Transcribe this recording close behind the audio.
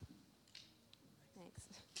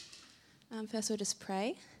First, we'll just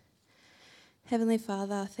pray. Heavenly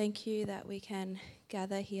Father, thank you that we can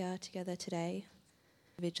gather here together today,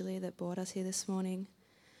 individually that brought us here this morning,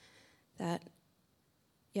 that,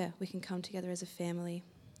 we can come together as a family.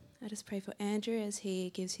 I just pray for Andrew as he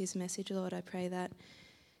gives his message, Lord. I pray that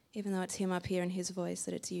even though it's him up here and his voice,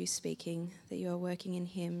 that it's you speaking, that you are working in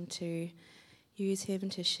him to use him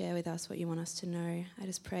to share with us what you want us to know. I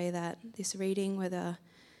just pray that this reading, whether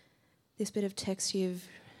this bit of text you've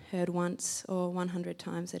heard once or 100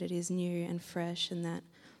 times, that it is new and fresh, and that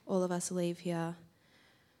all of us leave here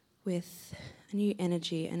with a new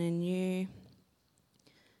energy and a new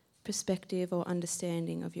perspective or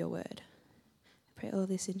understanding of your word. I pray all of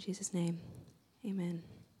this in Jesus' name. Amen.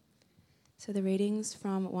 So the readings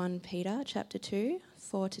from 1 Peter chapter 2,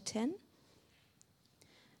 4-10.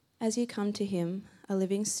 As you come to him, a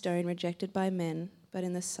living stone rejected by men, but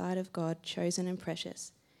in the sight of God chosen and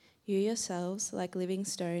precious, you yourselves, like living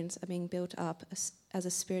stones, are being built up as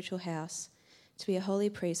a spiritual house, to be a holy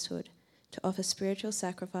priesthood, to offer spiritual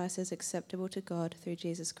sacrifices acceptable to God through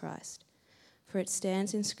Jesus Christ. For it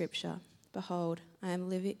stands in Scripture, Behold, I am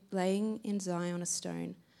laying in Zion a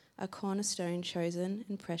stone, a cornerstone chosen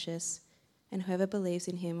and precious, and whoever believes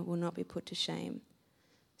in him will not be put to shame.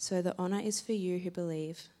 So the honour is for you who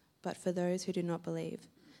believe, but for those who do not believe,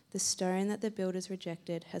 the stone that the builders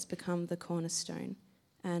rejected has become the cornerstone,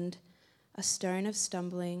 and a stone of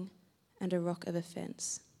stumbling and a rock of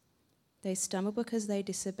offence. They stumble because they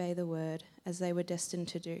disobey the word, as they were destined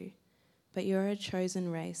to do. But you are a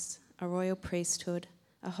chosen race, a royal priesthood,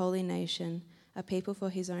 a holy nation, a people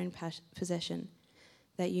for his own possession,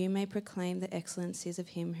 that you may proclaim the excellencies of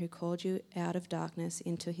him who called you out of darkness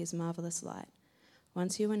into his marvellous light.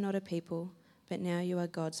 Once you were not a people, but now you are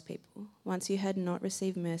God's people. Once you had not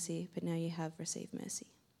received mercy, but now you have received mercy.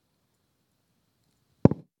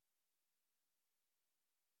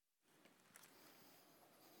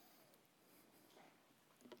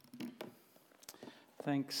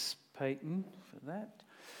 Thanks, Peyton, for that.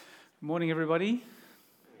 Good morning, everybody.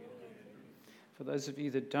 For those of you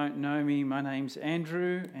that don't know me, my name's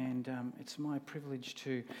Andrew, and it's my privilege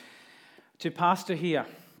to pastor here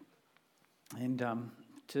and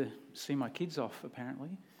to see my kids off, apparently.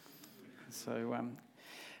 So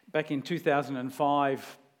back in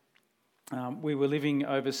 2005, we were living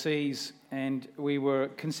overseas, and we were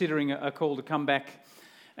considering a call to come back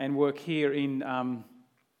and work here in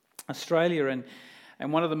Australia,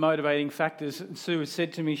 and one of the motivating factors, Sue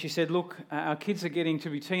said to me, she said, look, our kids are getting to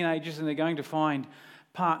be teenagers and they're going to find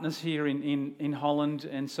partners here in Holland.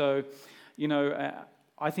 And so,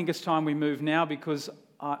 I think it's time we move now, because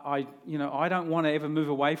I don't want to ever move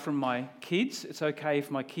away from my kids. It's okay if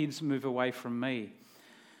my kids move away from me.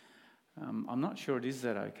 I'm not sure it is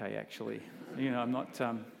that okay, actually. I'm not...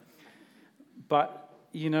 But,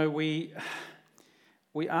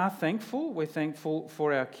 we are thankful. We're thankful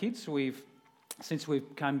for our kids. Since we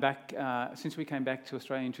came back to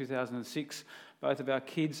Australia in 2006, both of our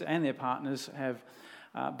kids and their partners have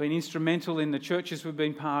been instrumental in the churches we've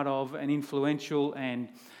been part of, and influential, and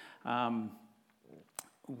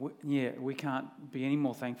we can't be any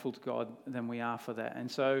more thankful to God than we are for that. And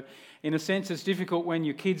so, in a sense, it's difficult when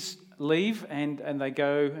your kids leave and they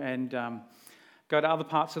go to other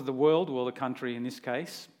parts of the world, or the country in this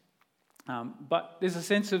case. But there's a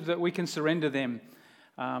sense of that we can surrender them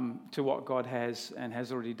to what God has and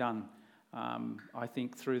has already done, I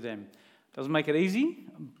think, through them. Doesn't make it easy,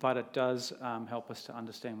 but it does help us to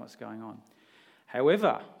understand what's going on.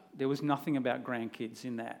 However, there was nothing about grandkids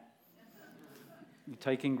in that.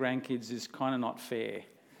 Taking grandkids is kind of not fair.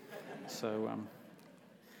 So,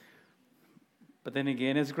 but then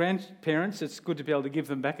again, as grandparents, it's good to be able to give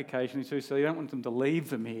them back occasionally too, so you don't want them to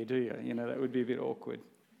leave them here, do you? That would be a bit awkward.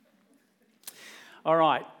 All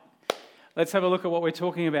right. Let's have a look at what we're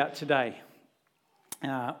talking about today.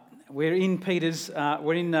 We're in Peter's.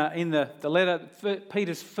 We're in the letter,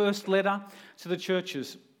 Peter's first letter to the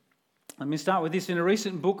churches. Let me start with this. In a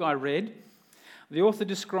recent book I read, the author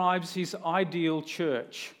describes his ideal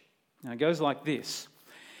church. Now, it goes like this: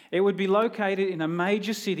 it would be located in a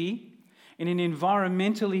major city, in an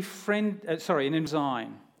environmentally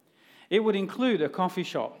design. It would include a coffee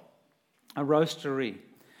shop, a roastery,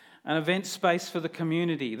 an event space for the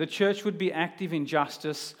community. The church would be active in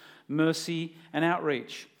justice, mercy, and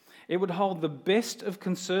outreach. It would hold the best of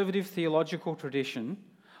conservative theological tradition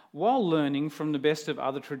while learning from the best of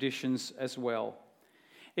other traditions as well.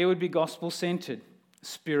 It would be gospel-centered,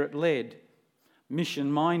 spirit-led,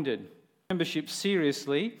 mission-minded, membership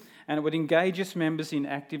seriously, and it would engage its members in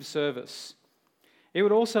active service. It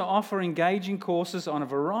would also offer engaging courses on a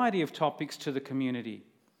variety of topics to the community.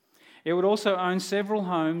 It would also own several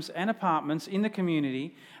homes and apartments in the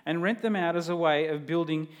community and rent them out as a way of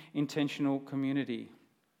building intentional community.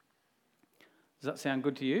 Does that sound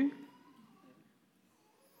good to you?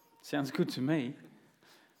 Sounds good to me.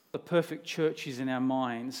 The perfect church is in our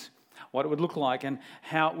minds, what it would look like and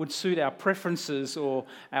how it would suit our preferences or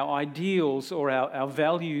our ideals or our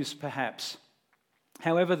values perhaps.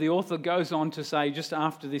 However, the author goes on to say just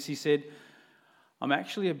after this, he said, I'm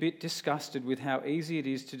actually a bit disgusted with how easy it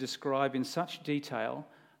is to describe in such detail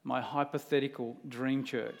my hypothetical dream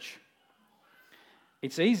church.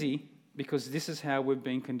 It's easy because this is how we've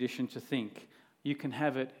been conditioned to think. You can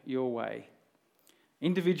have it your way.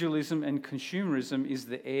 Individualism and consumerism is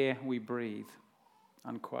the air we breathe,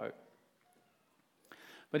 unquote.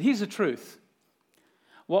 But here's the truth.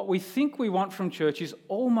 What we think we want from church is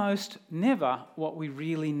almost never what we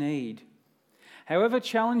really need. However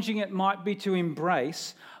challenging it might be to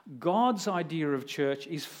embrace, God's idea of church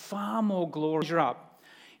is far more glorious.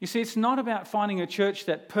 You see, it's not about finding a church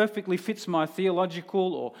that perfectly fits my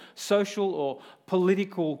theological or social or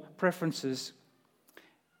political preferences.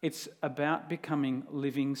 It's about becoming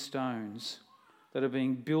living stones that are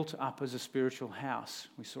being built up as a spiritual house,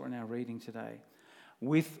 we saw in our reading today,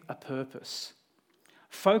 with a purpose.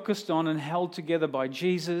 Focused on and held together by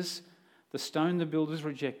Jesus, the stone the builders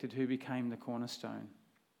rejected, who became the cornerstone.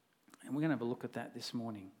 And we're going to have a look at that this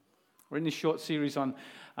morning. We're in this short series on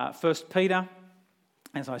 1 Peter.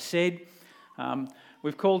 As I said,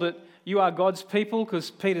 we've called it You Are God's People, because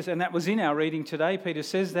Peter, and that was in our reading today, Peter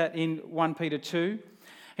says that in 1 Peter 2.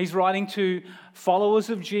 He's writing to followers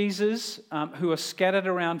of Jesus who are scattered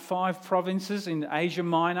around 5 provinces in Asia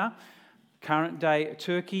Minor, current day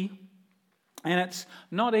Turkey. And it's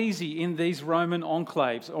not easy in these Roman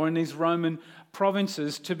enclaves or in these Roman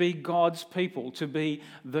provinces to be God's people, to be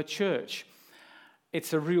the church.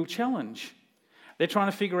 It's a real challenge. They're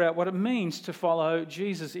trying to figure out what it means to follow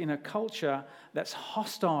Jesus in a culture that's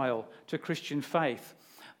hostile to Christian faith.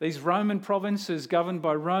 These Roman provinces governed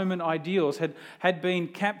by Roman ideals had been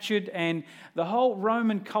captured, and the whole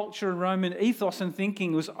Roman culture and Roman ethos and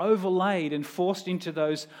thinking was overlaid and forced into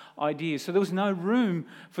those ideas. So there was no room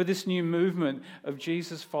for this new movement of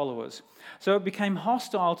Jesus followers. So it became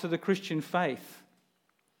hostile to the Christian faith.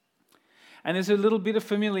 And there's a little bit of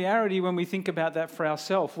familiarity when we think about that for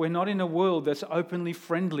ourselves. We're not in a world that's openly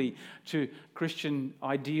friendly to Christian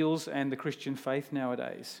ideals and the Christian faith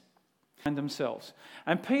nowadays. Themselves.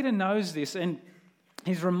 And Peter knows this, and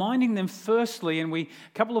he's reminding them firstly, and a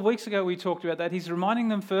couple of weeks ago we talked about that, he's reminding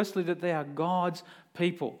them firstly that they are God's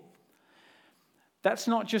people. That's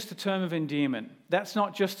not just a term of endearment. That's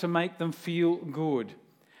not just to make them feel good.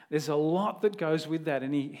 There's a lot that goes with that,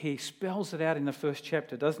 and he spells it out in the first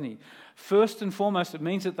chapter, doesn't he? First and foremost, it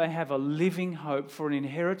means that they have a living hope for an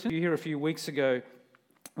inheritance. You hear a few weeks ago,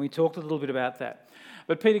 we talked a little bit about that.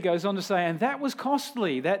 But Peter goes on to say, and that was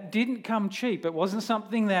costly. That didn't come cheap. It wasn't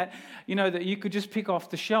something that, that you could just pick off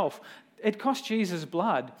the shelf. It cost Jesus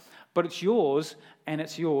blood, but it's yours, and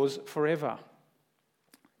it's yours forever.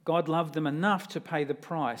 God loved them enough to pay the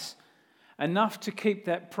price, enough to keep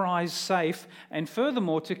that prize safe, and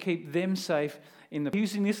furthermore to keep them safe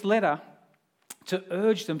using this letter to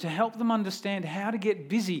urge them, to help them understand how to get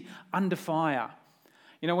busy under fire.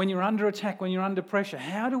 When you're under attack, when you're under pressure,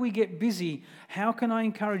 how do we get busy? How can I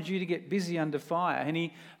encourage you to get busy under fire? And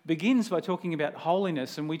he begins by talking about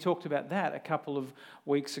holiness, and we talked about that a couple of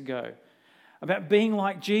weeks ago. About being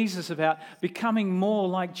like Jesus, about becoming more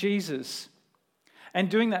like Jesus. And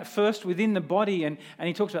doing that first within the body, and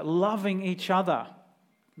he talks about loving each other.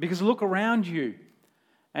 Because look around you,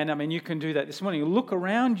 and you can do that this morning. Look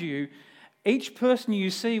around you. Each person you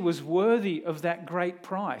see was worthy of that great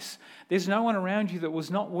price. There's no one around you that was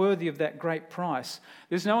not worthy of that great price.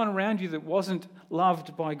 There's no one around you that wasn't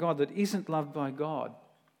loved by God, that isn't loved by God.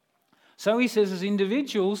 So he says, as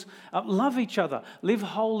individuals, love each other, live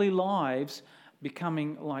holy lives,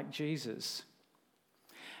 becoming like Jesus.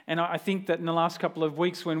 And I think that in the last couple of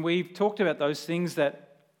weeks when we've talked about those things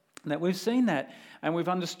that we've seen that and we've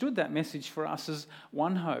understood that message for us as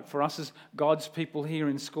One Hope, for us as God's people here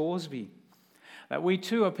in Scoresby. That we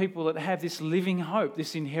too are people that have this living hope,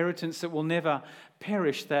 this inheritance that will never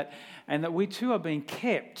perish, and that we too are being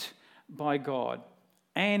kept by God.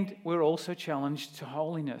 And we're also challenged to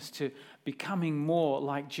holiness, to becoming more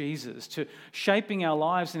like Jesus, to shaping our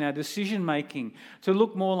lives and our decision making, to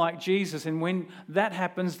look more like Jesus. And when that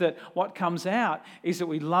happens, that what comes out is that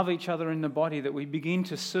we love each other in the body, that we begin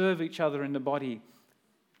to serve each other in the body.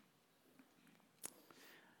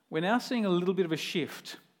 We're now seeing a little bit of a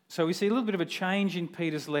shift. So we see a little bit of a change in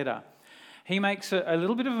Peter's letter. He makes a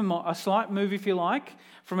little bit of a slight move, if you like,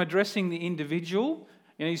 from addressing the individual,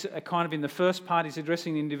 he's kind of in the first part, he's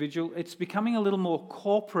addressing the individual. It's becoming a little more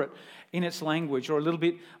corporate in its language, or a little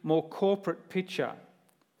bit more corporate picture.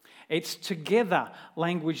 It's together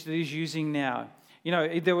language that he's using now.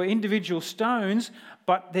 There were individual stones,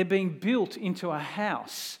 but they're being built into a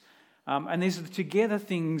house. And these are the together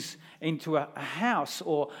things into a house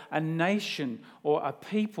or a nation or a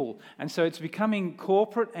people. And so it's becoming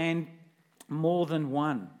corporate and more than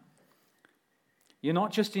one. You're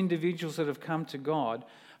not just individuals that have come to God,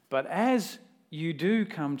 but as you do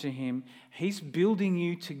come to him, he's building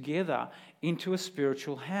you together into a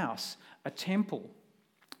spiritual house, a temple.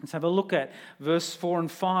 Let's have a look at verse 4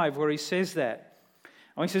 and 5 where he says that.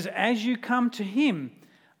 He says, as you come to him,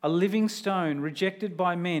 a living stone, rejected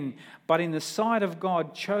by men, but in the sight of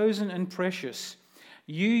God, chosen and precious,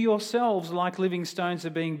 you yourselves, like living stones,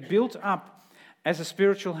 are being built up as a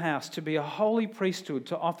spiritual house, to be a holy priesthood,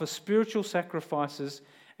 to offer spiritual sacrifices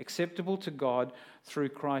acceptable to God through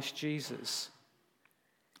Christ Jesus.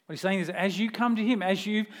 What he's saying is, as you come to him, as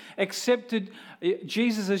you've accepted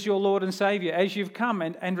Jesus as your Lord and Saviour, as you've come,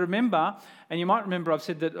 and remember, and you might remember I've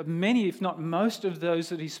said that many, if not most of those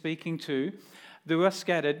that he's speaking to, who are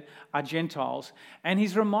scattered, are Gentiles. And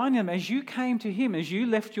he's reminding them, as you came to him, as you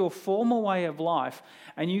left your former way of life,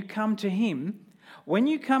 and you come to him, when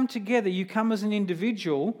you come together, you come as an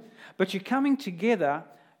individual, but you're coming together,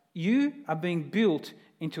 you are being built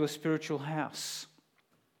into a spiritual house.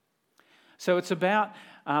 So it's about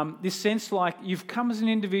this sense like you've come as an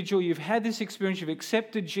individual, you've had this experience, you've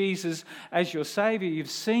accepted Jesus as your Saviour, you've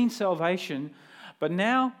seen salvation, but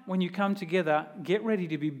now when you come together, get ready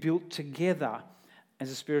to be built together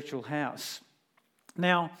as a spiritual house.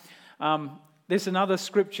 Now, there's another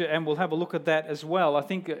scripture, and we'll have a look at that as well. I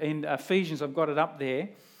think in Ephesians, I've got it up there.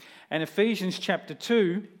 And Ephesians chapter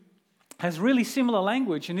 2 has really similar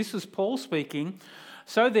language, and this is Paul speaking.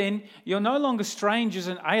 So then, you're no longer strangers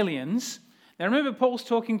and aliens. Now remember, Paul's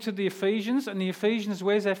talking to the Ephesians, and the Ephesians,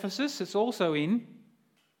 where's Ephesus? It's also in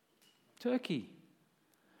Turkey.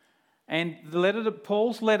 And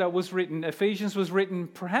Paul's letter was written, Ephesians was written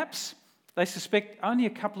perhaps, they suspect, only a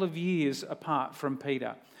couple of years apart from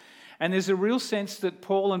Peter. And there's a real sense that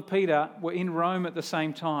Paul and Peter were in Rome at the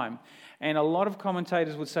same time. And a lot of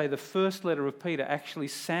commentators would say the first letter of Peter actually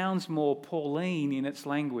sounds more Pauline in its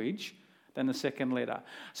language than the second letter.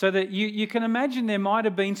 So that you can imagine there might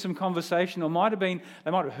have been some conversation, or they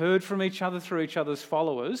might have heard from each other through each other's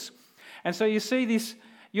followers. And so you see this,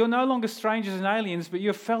 you're no longer strangers and aliens, but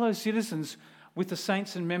you're fellow citizens with the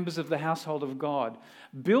saints and members of the household of God,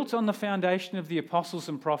 built on the foundation of the apostles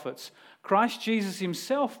and prophets, Christ Jesus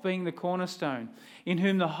himself being the cornerstone, in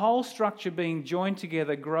whom the whole structure being joined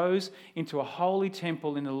together grows into a holy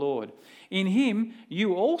temple in the Lord. In him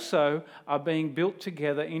you also are being built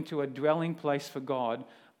together into a dwelling place for God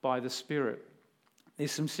by the Spirit.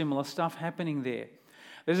 There's some similar stuff happening there.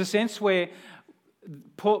 There's a sense where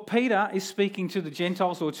Peter is speaking to the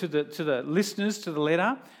Gentiles, or to the listeners to the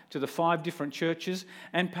letter, to the 5 different churches,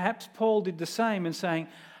 and perhaps Paul did the same and saying,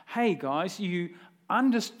 hey guys, you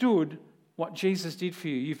understood what Jesus did for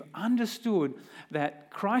you. You've understood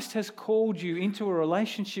that Christ has called you into a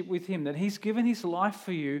relationship with him, that he's given his life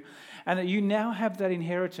for you, and that you now have that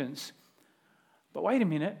inheritance. But wait a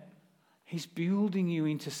minute, he's building you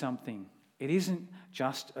into something. It isn't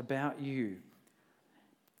just about you.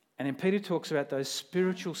 And then Peter talks about those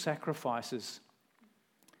spiritual sacrifices.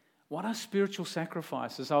 What are spiritual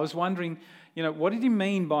sacrifices? I was wondering, what did he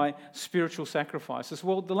mean by spiritual sacrifices?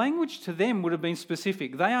 Well, the language to them would have been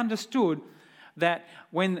specific. They understood that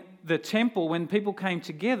when people came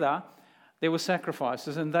together, there were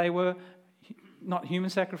sacrifices, and they were not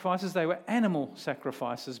human sacrifices, they were animal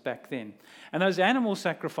sacrifices back then. And those animal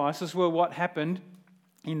sacrifices were what happened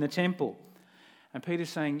in the temple. And Peter's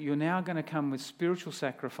saying, you're now going to come with spiritual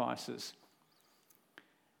sacrifices.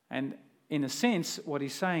 And in a sense, what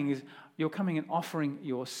he's saying is, you're coming and offering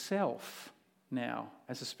yourself now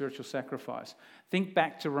as a spiritual sacrifice. Think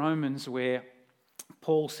back to Romans, where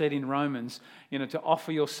Paul said in Romans, to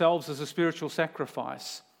offer yourselves as a spiritual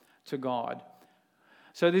sacrifice to God.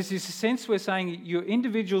 So there's this sense we're saying you're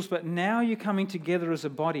individuals, but now you're coming together as a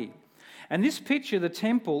body. And this picture, the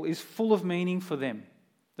temple, is full of meaning for them,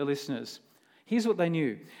 the listeners. Here's what they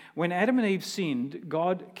knew. When Adam and Eve sinned,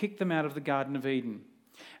 God kicked them out of the Garden of Eden.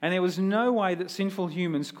 And there was no way that sinful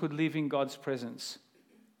humans could live in God's presence.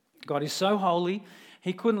 God is so holy,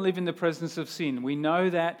 he couldn't live in the presence of sin. We know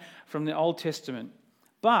that from the Old Testament.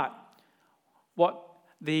 But what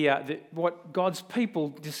God's people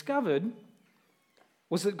discovered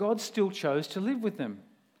was that God still chose to live with them.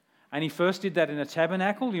 And he first did that in a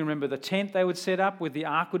tabernacle. You remember the tent they would set up with the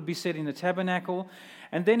ark would be set in the tabernacle.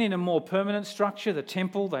 And then in a more permanent structure, the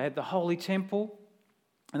temple, they had the holy temple.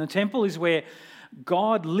 And the temple is where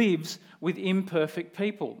God lives with imperfect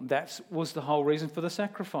people. That was the whole reason for the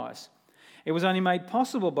sacrifice. It was only made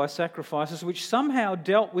possible by sacrifices which somehow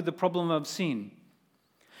dealt with the problem of sin.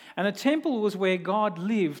 And the temple was where God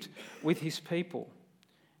lived with his people.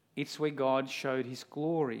 It's where God showed his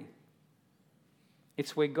glory.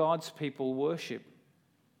 It's where God's people worship.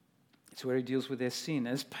 It's where he deals with their sin.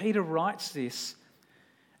 As Peter writes this,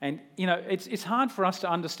 and it's hard for us to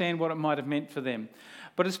understand what it might have meant for them.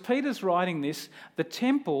 But as Peter's writing this, the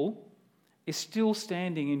temple is still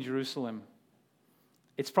standing in Jerusalem.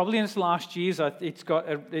 It's probably in its last years.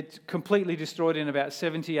 It's completely destroyed in about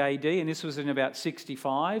 70 AD, and this was in about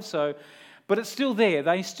 65. But it's still there.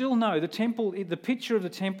 They still know the temple. The picture of the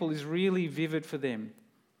temple is really vivid for them.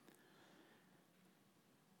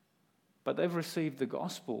 But they've received the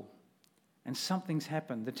gospel, and something's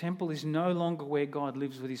happened. The temple is no longer where God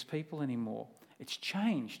lives with his people anymore. It's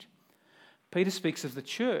changed. Peter speaks of the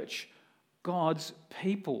church, God's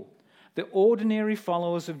people, the ordinary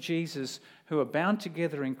followers of Jesus who are bound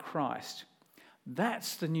together in Christ.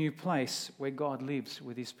 That's the new place where God lives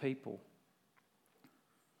with his people.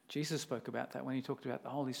 Jesus spoke about that when he talked about the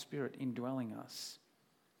Holy Spirit indwelling us.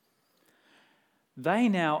 They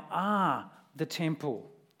now are the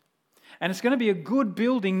temple. And it's going to be a good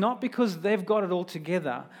building, not because they've got it all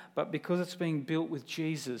together, but because it's being built with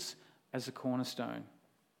Jesus as a cornerstone.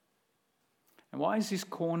 And why is this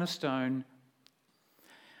cornerstone?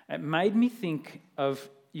 It made me think of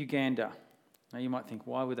Uganda. Now you might think,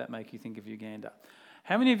 why would that make you think of Uganda?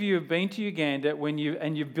 How many of you have been to Uganda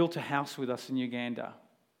and you've built a house with us in Uganda?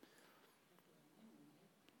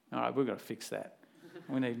 All right, we've got to fix that.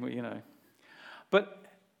 We need, But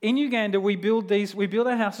in Uganda, we build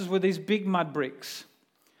our houses with these big mud bricks.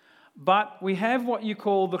 But we have what you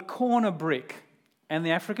call the corner brick, and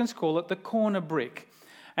the Africans call it the corner brick.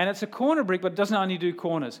 And it's a corner brick, but it doesn't only do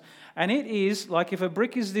corners. And it is like if a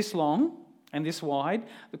brick is this long and this wide,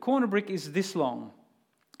 the corner brick is this long.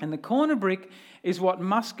 And the corner brick is what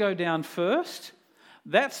must go down first.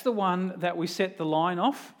 That's the one that we set the line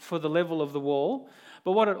off for the level of the wall.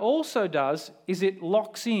 But what it also does is it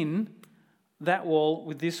locks in that wall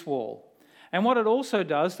with this wall. And what it also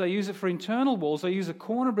does, they use it for internal walls. They use a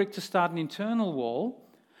corner brick to start an internal wall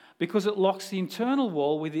because it locks the internal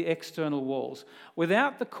wall with the external walls.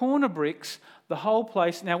 Without the corner bricks, the whole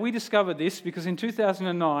place... Now, we discovered this because in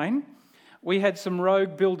 2009, we had some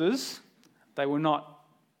rogue builders. They were not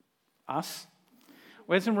us.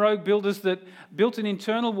 We had some rogue builders that built an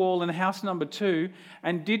internal wall in house number 2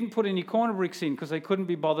 and didn't put any corner bricks in because they couldn't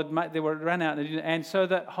be bothered. They ran out. And so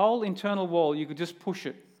that whole internal wall, you could just push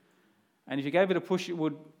it. And if you gave it a push, it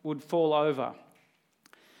would fall over.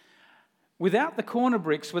 Without the corner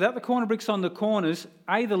bricks on the corners,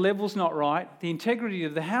 A, the level's not right, the integrity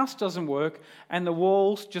of the house doesn't work, and the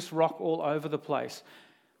walls just rock all over the place.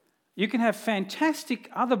 You can have fantastic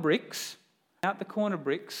other bricks. Without the corner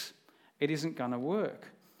bricks, it isn't going to work.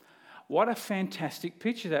 What a fantastic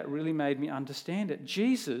picture. That really made me understand it.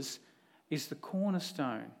 Jesus is the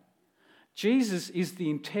cornerstone. Jesus is the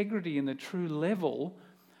integrity and the true level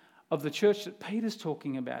of the church that Peter's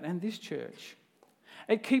talking about, and this church.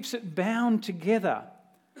 It keeps it bound together.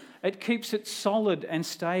 It keeps it solid and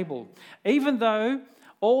stable. Even though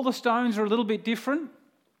all the stones are a little bit different,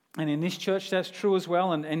 and in this church that's true as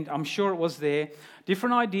well, and I'm sure it was there,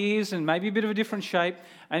 different ideas and maybe a bit of a different shape.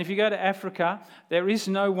 And if you go to Africa, there is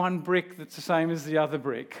no one brick that's the same as the other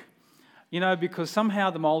brick. Because somehow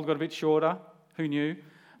the mould got a bit shorter. Who knew?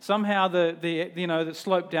 Somehow the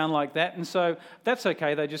sloped down like that, and so that's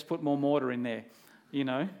okay. They just put more mortar in there,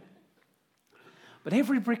 But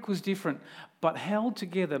every brick was different, but held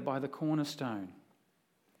together by the cornerstone.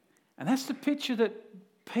 And that's the picture that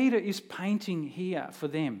Peter is painting here for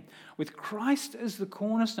them. With Christ as the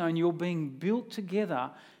cornerstone, you're being built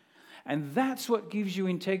together, and that's what gives you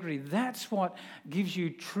integrity. That's what gives you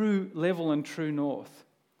true level and true north.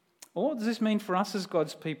 Well, what does this mean for us as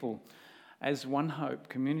God's people, as One Hope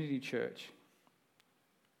Community Church?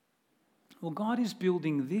 Well, God is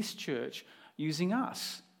building this church using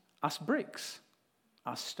us bricks,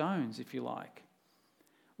 us stones, if you like.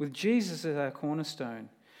 With Jesus as our cornerstone,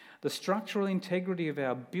 the structural integrity of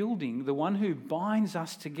our building, the one who binds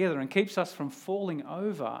us together and keeps us from falling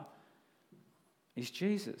over, is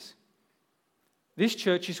Jesus. This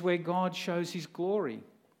church is where God shows his glory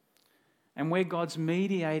and where God's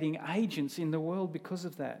mediating agents in the world because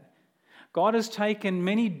of that. God has taken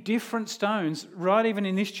many different stones, right even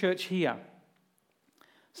in this church here.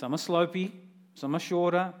 Some are slopey, some are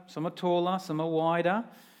shorter, some are taller, some are wider.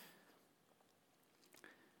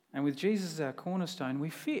 And with Jesus as our cornerstone, we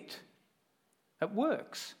fit. It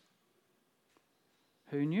works.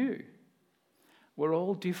 Who knew? We're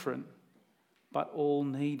all different, but all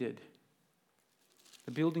needed.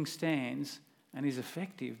 The building stands and is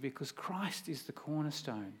effective because Christ is the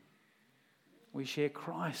cornerstone. We share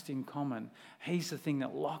Christ in common. He's the thing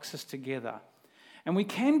that locks us together. And we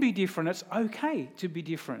can be different. It's okay to be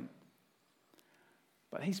different.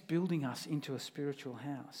 But He's building us into a spiritual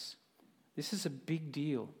house. This is a big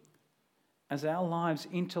deal. As our lives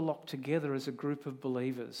interlock together as a group of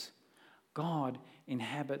believers, God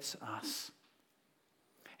inhabits us.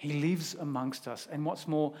 He lives amongst us. And what's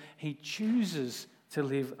more, He chooses to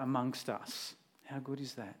live amongst us. How good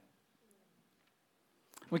is that?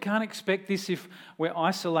 We can't expect this if we're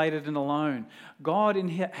isolated and alone. God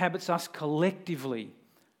inhabits us collectively.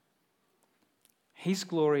 His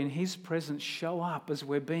glory and His presence show up as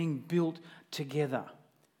we're being built together.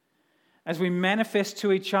 As we manifest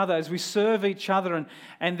to each other, as we serve each other,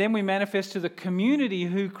 and then we manifest to the community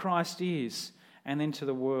who Christ is, and then to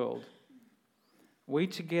the world. We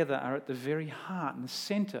together are at the very heart and the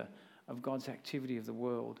centre of God's activity of the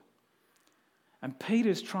world. And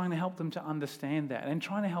Peter's trying to help them to understand that and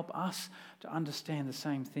trying to help us to understand the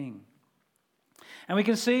same thing. And we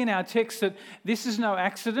can see in our text that this is no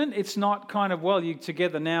accident. It's not kind of, well, you're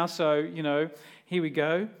together now, so, here we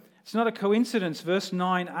go. It's not a coincidence. Verse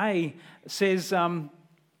 9a says,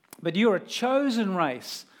 but you're a chosen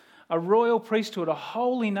race, a royal priesthood, a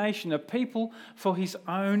holy nation, a people for His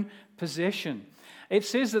own possession. It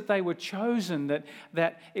says that they were chosen,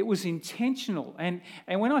 that it was intentional. And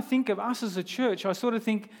when I think of us as a church, I sort of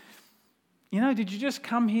think, did you just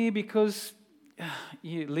come here because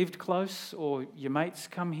you lived close, or your mates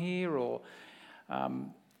come here, or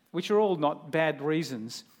which are all not bad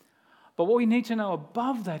reasons. But what we need to know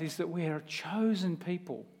above that is that we are a chosen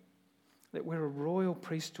people, that we're a royal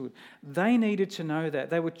priesthood. They needed to know that.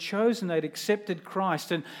 They were chosen, they'd accepted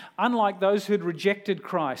Christ. And unlike those who'd rejected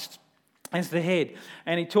Christ as the head,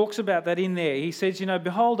 and he talks about that in there. He says,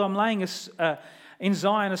 behold, I'm laying in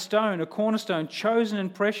Zion a stone, a cornerstone, chosen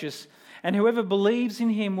and precious, and whoever believes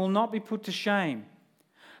in Him will not be put to shame.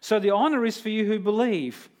 So the honor is for you who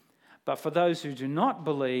believe, but for those who do not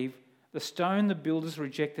believe, the stone the builders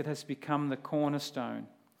rejected has become the cornerstone,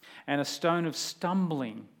 and a stone of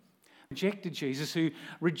stumbling. Rejected Jesus, who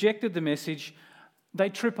rejected the message, they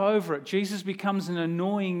trip over it. Jesus becomes an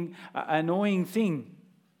annoying thing.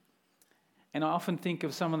 And I often think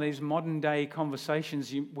of some of these modern day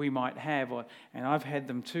conversations we might have, and I've had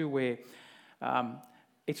them too, where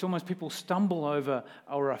it's almost people stumble over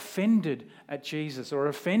or are offended at Jesus, or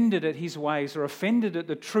offended at His ways, or offended at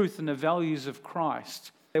the truth and the values of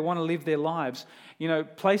Christ. They want to live their lives,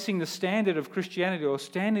 placing the standard of Christianity or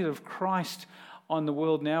standard of Christ on the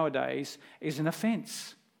world nowadays is an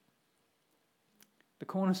offence. The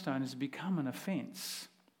cornerstone has become an offence.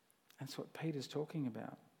 That's what Peter's talking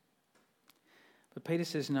about. But Peter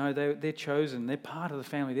says, no, they're chosen. They're part of the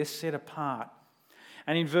family. They're set apart.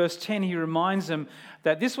 And in verse 10, he reminds them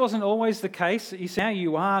that this wasn't always the case. He says, now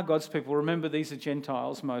you are God's people. Remember, these are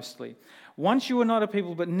Gentiles mostly. Once you were not a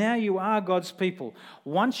people, but now you are God's people.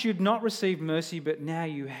 Once you'd not received mercy, but now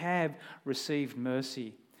you have received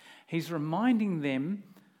mercy. He's reminding them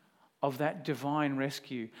of that divine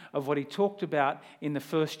rescue, of what he talked about in the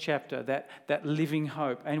first chapter, that living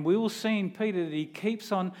hope. And we will see in Peter that he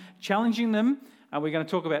keeps on challenging them. And we're going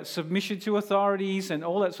to talk about submission to authorities and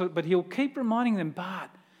all that sort of, but he'll keep reminding them, but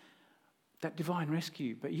that divine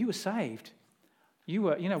rescue, but you were saved. You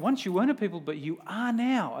were, once you weren't a people, but you are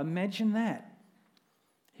now. Imagine that.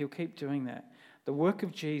 He'll keep doing that. The work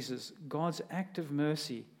of Jesus, God's act of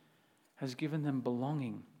mercy, has given them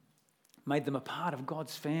belonging, made them a part of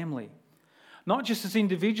God's family. Not just as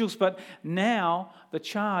individuals, but now the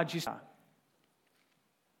charge is...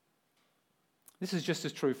 This is just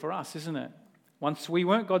as true for us, isn't it? Once we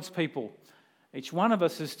weren't God's people, each one of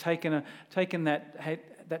us has taken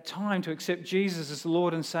that time to accept Jesus as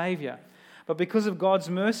Lord and Saviour. But because of God's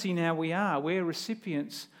mercy now we're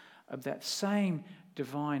recipients of that same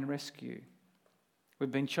divine rescue.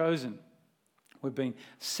 We've been chosen. We've been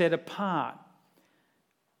set apart.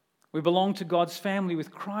 We belong to God's family with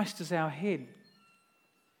Christ as our head.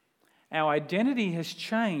 Our identity has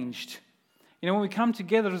changed. When we come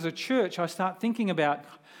together as a church, I start thinking about,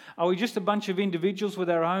 are we just a bunch of individuals with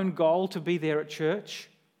our own goal to be there at church?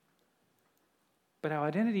 But our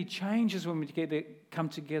identity changes when we come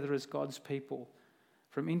together as God's people,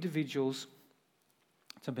 from individuals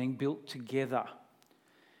to being built together.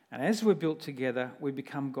 And as we're built together, we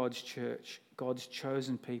become God's church, God's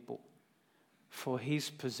chosen people, for his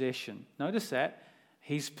possession. Notice that.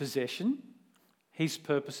 His possession, his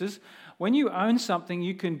purposes. When you own something,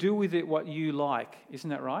 you can do with it what you like. Isn't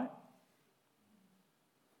that right?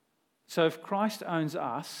 So if Christ owns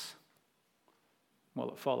us, well,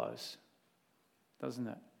 it follows, doesn't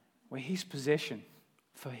it? We're his possession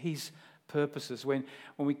for his purposes. When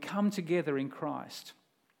we come together in Christ.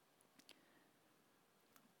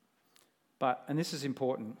 But, and this is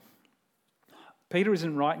important, Peter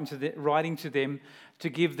isn't writing to them to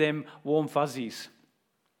give them warm fuzzies.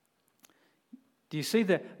 Do you see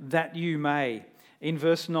that you may? In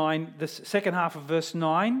verse 9, the second half of verse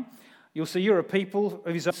 9, you'll see you're a people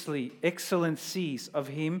of his excellencies of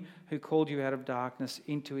him who called you out of darkness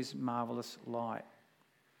into his marvelous light.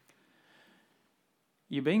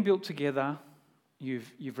 You're being built together.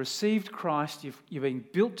 You've received Christ. You're being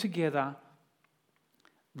built together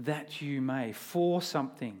that you may, for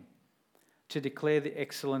something, to declare the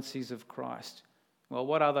excellencies of Christ. Well,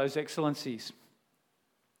 what are those excellencies?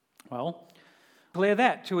 Well, declare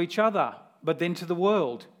that to each other, but then to the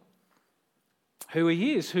world. Who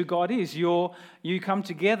he is, who God is. You come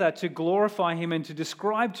together to glorify him and to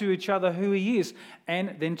describe to each other who he is,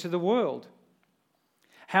 and then to the world.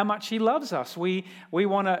 How much he loves us. We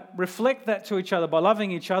want to reflect that to each other by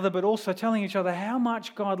loving each other, but also telling each other how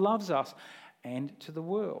much God loves us, and to the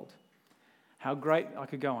world. How great, I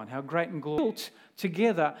could go on, how great and glorious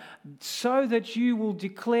together so that you will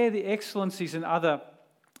declare the excellencies, and other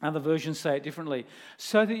versions say it differently,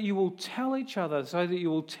 so that you will tell each other, so that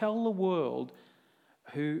you will tell the world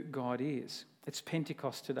who God is. It's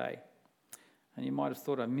Pentecost today. And you might have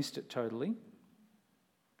thought I missed it totally.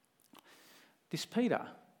 This Peter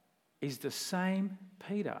is the same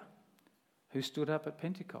Peter who stood up at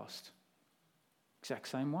Pentecost. Exact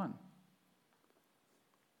same one.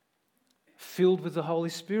 Filled with the Holy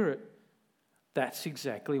Spirit. That's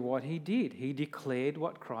exactly what he did. He declared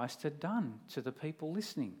what Christ had done to the people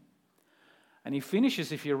listening. And he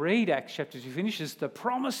finishes, if you read Acts chapters, he finishes, the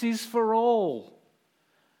promise is for all.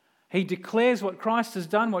 He declares what Christ has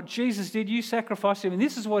done, what Jesus did. You sacrificed him, and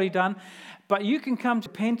this is what he done. But you can come to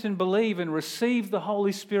repent and believe and receive the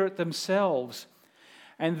Holy Spirit themselves.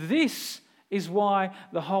 And this is why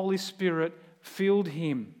the Holy Spirit filled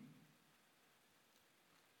him.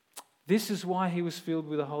 This is why he was filled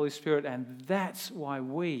with the Holy Spirit, and that's why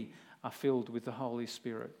we are filled with the Holy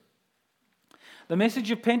Spirit. The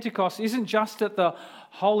message of Pentecost isn't just that the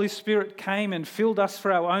Holy Spirit came and filled us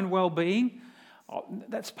for our own well-being.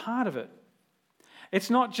 That's part of it. It's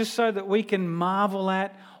not just so that we can marvel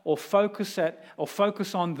at or focus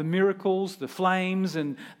on the miracles, the flames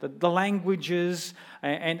and the languages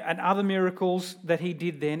and other miracles that he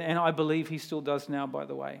did then, and I believe he still does now, by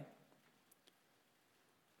the way.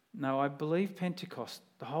 No, I believe Pentecost,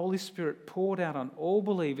 the Holy Spirit poured out on all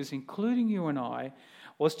believers, including you and I,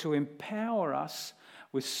 was to empower us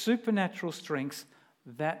with supernatural strength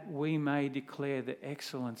that we may declare the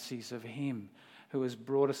excellencies of him who has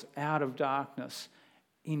brought us out of darkness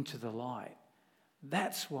into the light.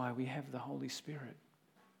 That's why we have the Holy Spirit.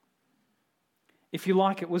 If you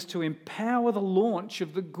like, it was to empower the launch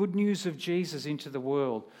of the good news of Jesus into the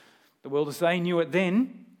world as they knew it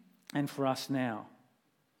then, and for us now.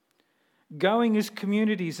 Going as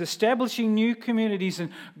communities, establishing new communities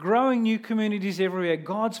and growing new communities everywhere.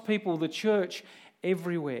 God's people, the church,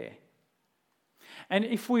 everywhere. And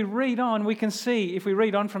if we read on, we can see, if we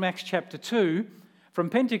read on from Acts chapter 2, from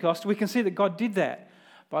Pentecost, we can see that God did that.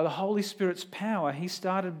 By the Holy Spirit's power, he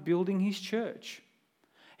started building his church.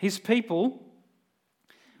 His people,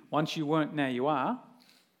 once you weren't, now you are,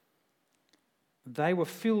 they were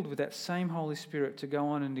filled with that same Holy Spirit to go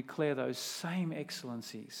on and declare those same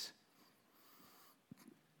excellencies.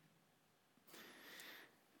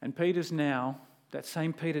 And Peter's now, that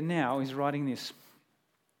same Peter now is writing this.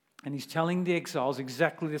 And he's telling the exiles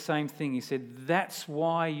exactly the same thing. He said, that's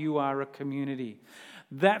why you are a community.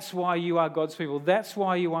 That's why you are God's people. That's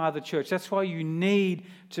why you are the church. That's why you need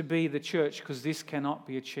to be the church, because this cannot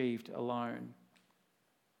be achieved alone.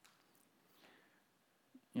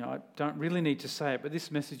 You know, I don't really need to say it, but this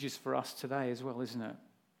message is for us today as well, isn't it?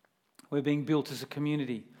 We're being built as a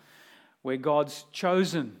community. We're God's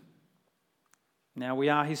chosen. Now we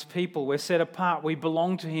are his people. We're set apart. We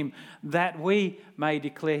belong to him that we may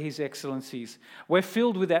declare his excellencies. We're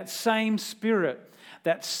filled with that same Spirit,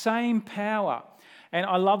 that same power. And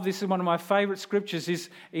I love this. One of my favourite scriptures is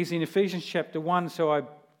in Ephesians chapter 1. So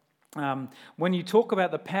when you talk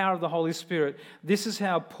about the power of the Holy Spirit, this is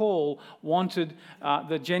how Paul wanted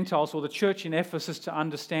the Gentiles or the church in Ephesus to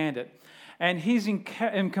understand it. And his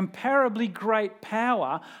incomparably great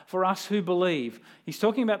power for us who believe. He's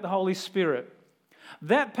talking about the Holy Spirit.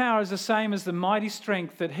 That power is the same as the mighty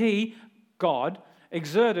strength that He, God,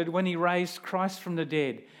 exerted when He raised Christ from the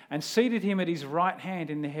dead and seated Him at His right hand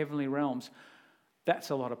in the heavenly realms. That's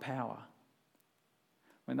a lot of power.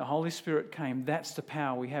 When the Holy Spirit came, that's the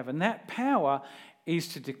power we have. And that power is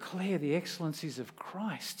to declare the excellencies of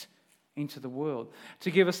Christ into the world,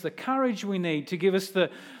 to give us the courage we need, to give us the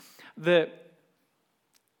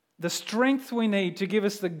strength we need, to give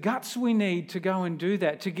us the guts we need to go and do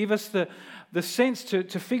that, to give us the sense to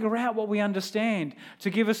figure out what we understand, to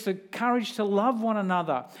give us the courage to love one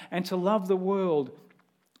another and to love the world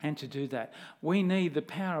and to do that. We need the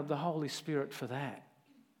power of the Holy Spirit for that.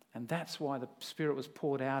 And that's why the Spirit was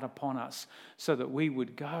poured out upon us, so that we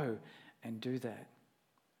would go and do that.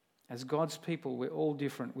 As God's people, we're all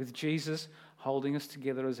different, with Jesus holding us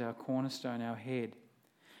together as our cornerstone, our head.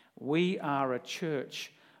 We are a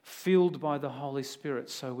church filled by the Holy Spirit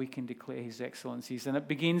so we can declare His excellencies. And it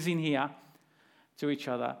begins in here to each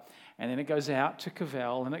other, and then it goes out to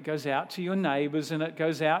Cavell, and it goes out to your neighbours, and it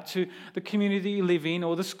goes out to the community you live in,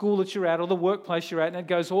 or the school that you're at, or the workplace you're at, and it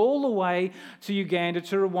goes all the way to Uganda,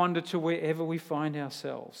 to Rwanda, to wherever we find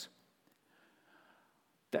ourselves.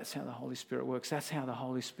 That's how the Holy Spirit works. That's how the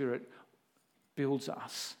Holy Spirit builds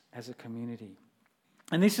us as a community.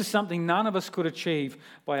 And this is something none of us could achieve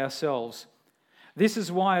by ourselves. This is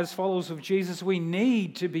why, as followers of Jesus, we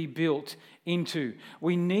need to be built into.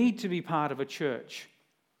 We need to be part of a church.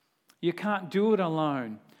 You can't do it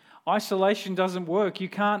alone. Isolation doesn't work. You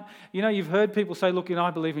can't, you've heard people say, look, I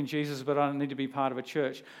believe in Jesus, but I don't need to be part of a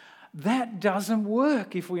church. That doesn't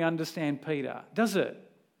work if we understand Peter, does it?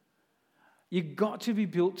 You've got to be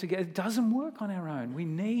built together. It doesn't work on our own. We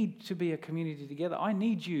need to be a community together. I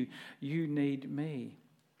need you. You need me.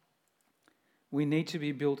 We need to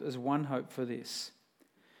be built as one hope for this.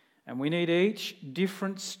 And we need each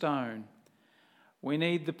different stone. We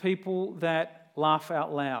need the people that laugh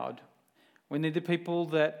out loud. We need the people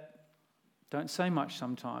that don't say much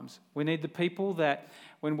sometimes. We need the people that,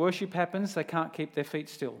 when worship happens, they can't keep their feet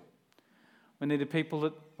still. We need the people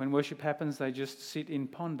that, when worship happens, they just sit in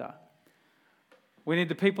ponder. We need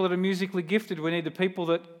the people that are musically gifted. We need the people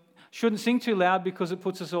that shouldn't sing too loud because it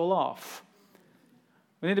puts us all off.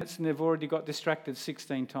 We need and they've already got distracted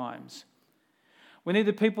 16 times. We need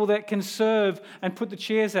the people that can serve and put the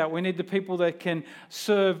chairs out. We need the people that can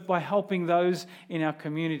serve by helping those in our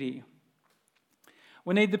community.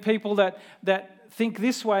 We need the people that think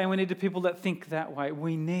this way, and we need the people that think that way.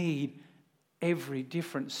 We need every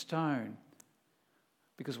different stone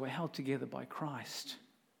because we're held together by Christ.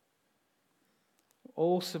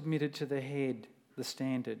 All submitted to the head, the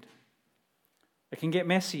standard. It can get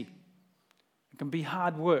messy. It can be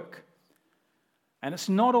hard work. And it's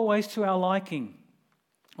not always to our liking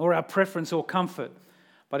or our preference or comfort.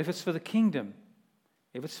 But if it's for the kingdom,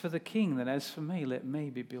 if it's for the King, then as for me, let me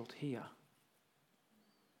be built here.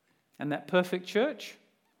 And that perfect church,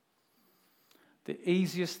 the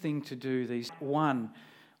easiest thing to do, these one,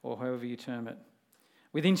 or however you term it.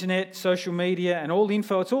 With internet, social media, and all the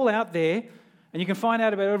info, it's all out there. And you can find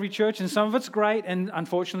out about every church, and some of it's great, and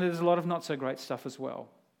unfortunately there's a lot of not so great stuff as well.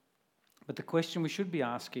 But the question we should be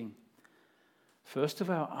asking, first of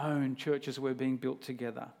our own churches we're being built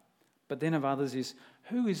together, but then of others, is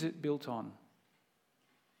who is it built on?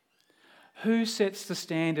 Who sets the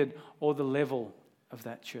standard or the level of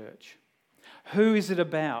that church? Who is it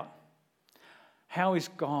about? How is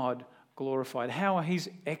God glorified? How are His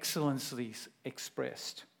excellencies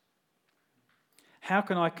expressed? How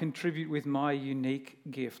can I contribute with my unique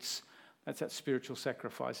gifts? That's that spiritual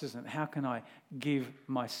sacrifice, isn't it? How can I give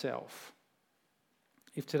myself?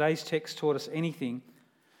 If today's text taught us anything,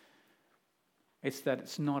 it's that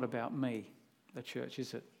it's not about me, the church,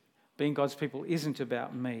 is it? Being God's people isn't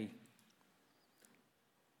about me.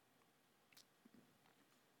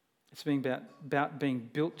 It's about being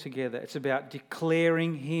built together. It's about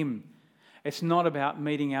declaring Him. It's not about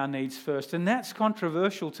meeting our needs first. And that's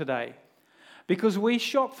controversial today because we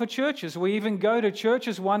shop for churches. We even go to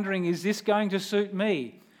churches wondering, is this going to suit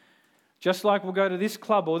me? Just like we'll go to this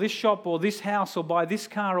club or this shop or this house or buy this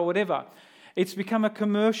car or whatever. It's become a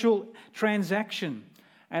commercial transaction.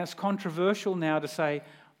 And it's controversial now to say,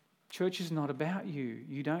 church is not about you.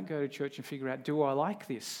 You don't go to church and figure out, do I like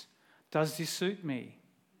this? Does this suit me?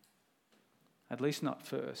 At least not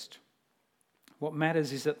first. What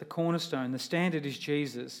matters is that the cornerstone, the standard is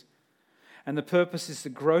Jesus. And the purpose is the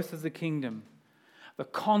growth of the kingdom. The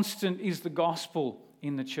constant is the gospel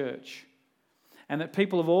in the church. And that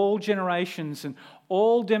people of all generations and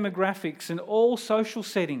all demographics and all social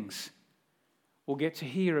settings will get to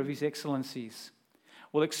hear of His excellencies.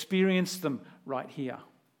 Will experience them right here.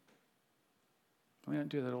 We don't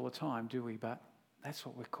do that all the time, do we? But That's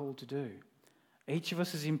what we're called to do. Each of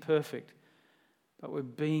us is imperfect, but we're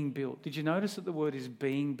being built. Did you notice that the word is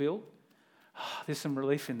being built? Oh, there's some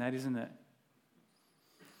relief in that, isn't it?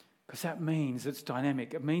 Because that means it's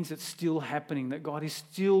dynamic. It means it's still happening, that God is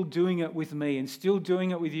still doing it with me and still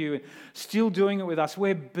doing it with you and still doing it with us.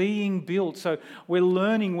 We're being built. So we're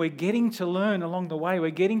learning, we're getting to learn along the way.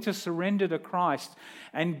 We're getting to surrender to Christ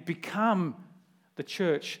and become the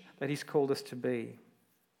church that He's called us to be.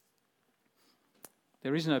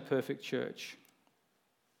 There is no perfect church.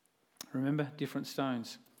 Remember, different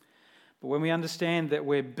stones. But when we understand that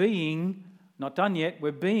we're being, not done yet,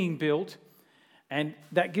 we're being built, and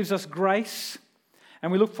that gives us grace,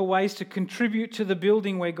 and we look for ways to contribute to the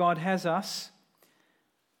building where God has us,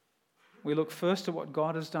 we look first at what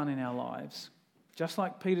God has done in our lives, just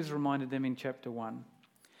like Peter's reminded them in chapter 1.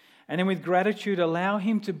 And then with gratitude, allow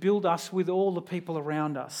Him to build us with all the people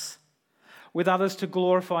around us, with others to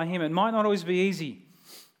glorify Him. It might not always be easy.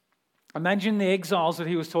 Imagine the exiles that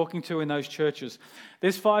he was talking to in those churches.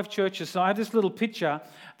 There's 5 churches, so I have this little picture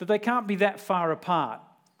that they can't be that far apart.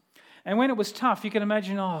 And when it was tough, you can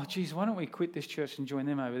imagine, oh, geez, why don't we quit this church and join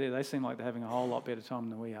them over there? They seem like they're having a whole lot better time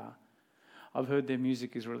than we are. I've heard their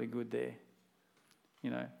music is really good there,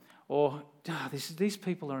 Or, these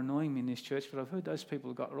people are annoying me in this church, but I've heard those people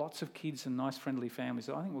have got lots of kids and nice, friendly families,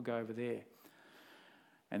 so I think we'll go over there.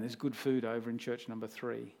 And there's good food over in church number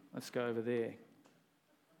 3. Let's go over there.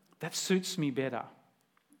 That suits me better.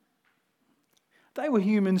 They were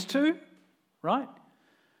humans too, right?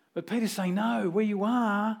 But Peter's saying, no, where you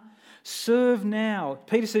are, serve now.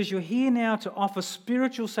 Peter says, you're here now to offer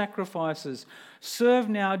spiritual sacrifices. Serve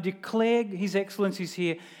now, declare His excellencies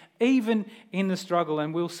here, even in the struggle,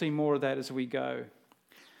 and we'll see more of that as we go.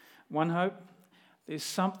 One hope, there's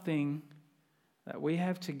something that we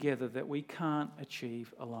have together that we can't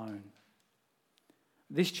achieve alone.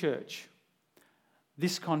 This church,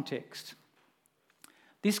 this context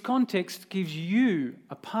gives you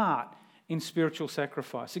a part in spiritual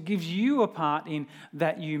sacrifice. It gives you a part in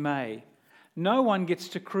that you may. No one gets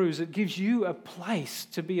to cruise. It gives you a place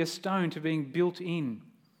to be a stone, to being built in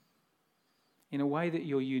a way that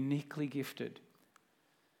you're uniquely gifted,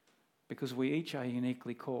 because we each are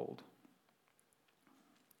uniquely called.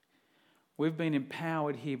 We've been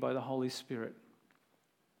empowered here by the Holy Spirit.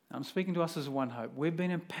 I'm speaking to us as One Hope. We've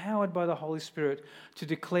been empowered by the Holy Spirit to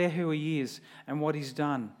declare who He is and what He's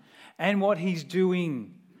done and what He's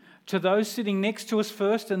doing to those sitting next to us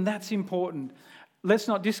first, and that's important. Let's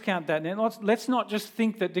not discount that. Now, let's not just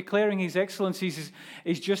think that declaring His excellencies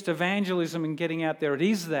is just evangelism and getting out there. It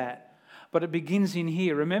is that, but it begins in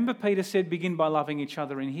here. Remember, Peter said, begin by loving each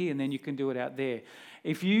other in here, and then you can do it out there.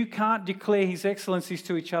 If you can't declare His excellencies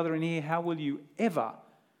to each other in here, how will you ever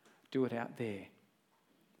do it out there?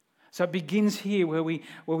 So it begins here where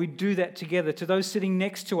we do that together, to those sitting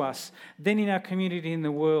next to us, then in our community in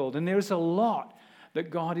the world. And there is a lot that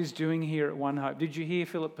God is doing here at One Hope. Did you hear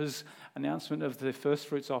Philippa's announcement of the first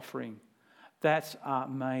fruits offering? That's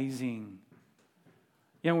amazing.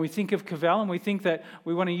 When we think of Cavell and we think that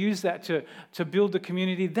we want to use that to build the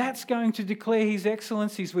community, that's going to declare His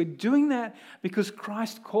excellencies. We're doing that because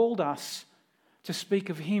Christ called us to speak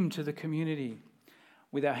of Him to the community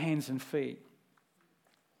with our hands and feet.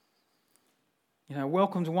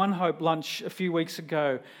 Welcome to One Hope lunch a few weeks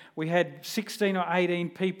ago. We had 16 or 18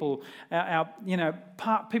 people. Our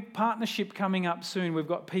partnership coming up soon. We've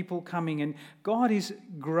got people coming, and God is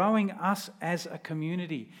growing us as a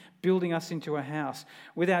community, building us into a house.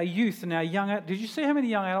 With our youth and our young adults. Did you see how many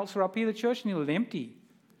young adults were up here? The church nearly empty.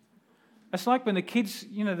 It's like when the kids,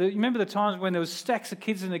 remember the times when there was stacks of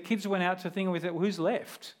kids and the kids went out to think, and we thought, who's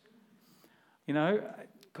left?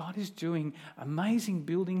 God is doing amazing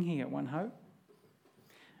building here at One Hope.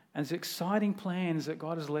 And there's exciting plans that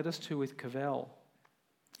God has led us to with Cavell.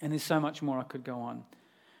 And there's so much more I could go on.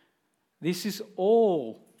 This is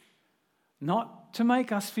all not to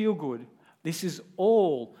make us feel good. This is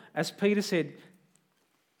all, as Peter said,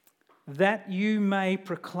 that you may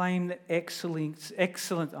proclaim the excellent,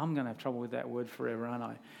 I'm going to have trouble with that word forever, aren't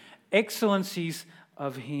I? Excellencies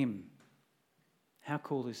of Him. How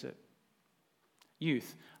cool is it?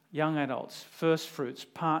 Youth, young adults, first fruits,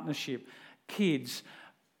 partnership, kids,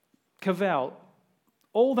 Cavell,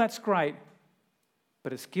 all that's great,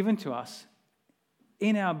 but it's given to us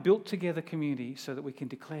in our built together community so that we can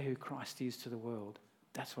declare who Christ is to the world.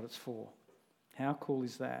 That's what it's for. How cool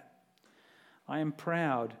is that? I am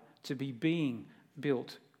proud to be being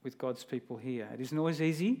built with God's people here. It isn't always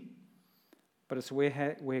easy, but it's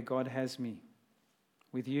where God has me,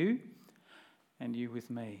 with you and you with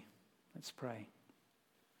me. Let's pray.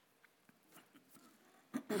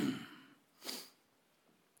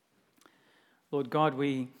 Lord God,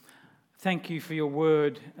 we thank you for your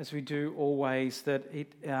word, as we do always, that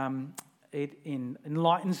it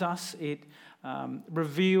enlightens us, it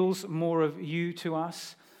reveals more of you to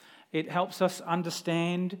us, it helps us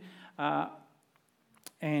understand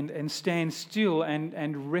and stand still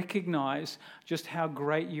and recognize just how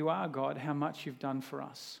great you are, God, how much you've done for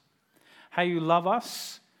us, how you love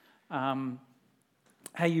us,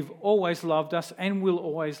 how you've always loved us and will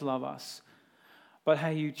always love us, but how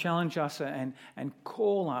you challenge us and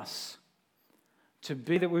call us to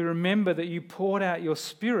be, that we remember that you poured out your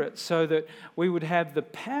Spirit so that we would have the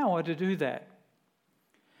power to do that.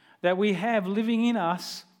 That we have living in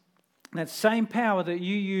us that same power that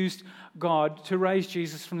you used, God, to raise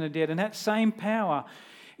Jesus from the dead. And that same power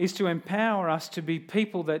is to empower us to be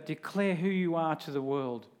people that declare who you are to the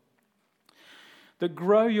world. That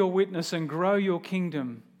grow your witness and grow your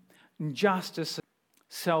kingdom in justice,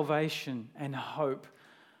 salvation and hope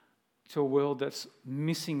to a world that's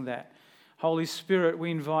missing that. Holy Spirit,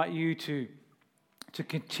 we invite you to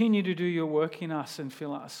continue to do your work in us and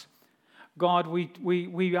fill us. God,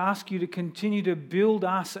 we ask you to continue to build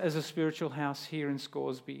us as a spiritual house here in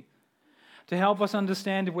Scoresby, to help us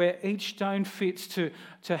understand where each stone fits,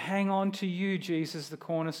 to hang on to you, Jesus, the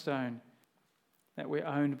cornerstone, that we're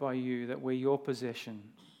owned by you, that we're your possession,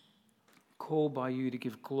 called by you to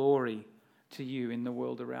give glory to you in the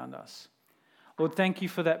world around us. Lord, thank you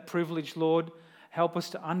for that privilege, Lord. Help us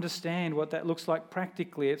to understand what that looks like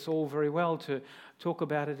practically. It's all very well to talk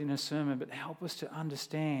about it in a sermon, but help us to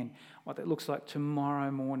understand what that looks like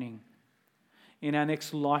tomorrow morning in our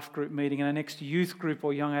next life group meeting, in our next youth group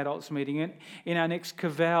or young adults meeting, in our next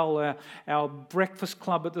Cavell, our breakfast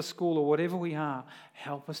club at the school or whatever we are.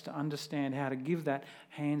 Help us to understand how to give that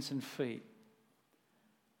hands and feet.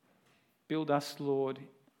 Build us, Lord.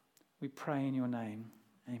 We pray in your name.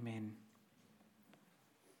 Amen.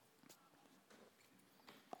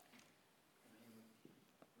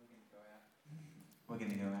 We're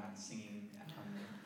going to go out singing